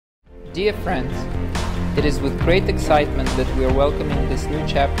Dear friends, it is with great excitement that we are welcoming this new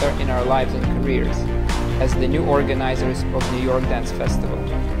chapter in our lives and careers as the new organizers of New York Dance Festival.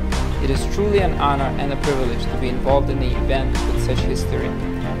 It is truly an honor and a privilege to be involved in the event with such history,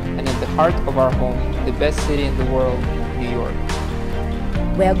 and at the heart of our home, the best city in the world, New York.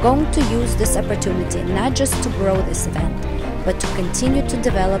 We are going to use this opportunity not just to grow this event, but to continue to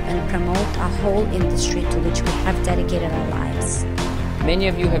develop and promote a whole industry to which we have dedicated our lives. Many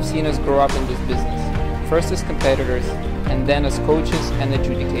of you have seen us grow up in this business, first as competitors and then as coaches and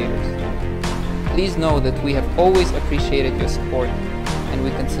adjudicators. Please know that we have always appreciated your support, and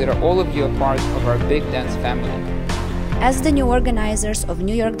we consider all of you a part of our big dance family. As the new organizers of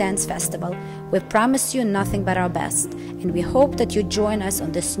New York Dance Festival, we promise you nothing but our best, and we hope that you join us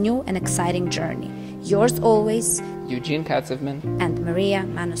on this new and exciting journey. Yours always, Eugene Katzevman and Maria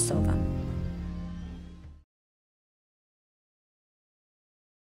Manusova.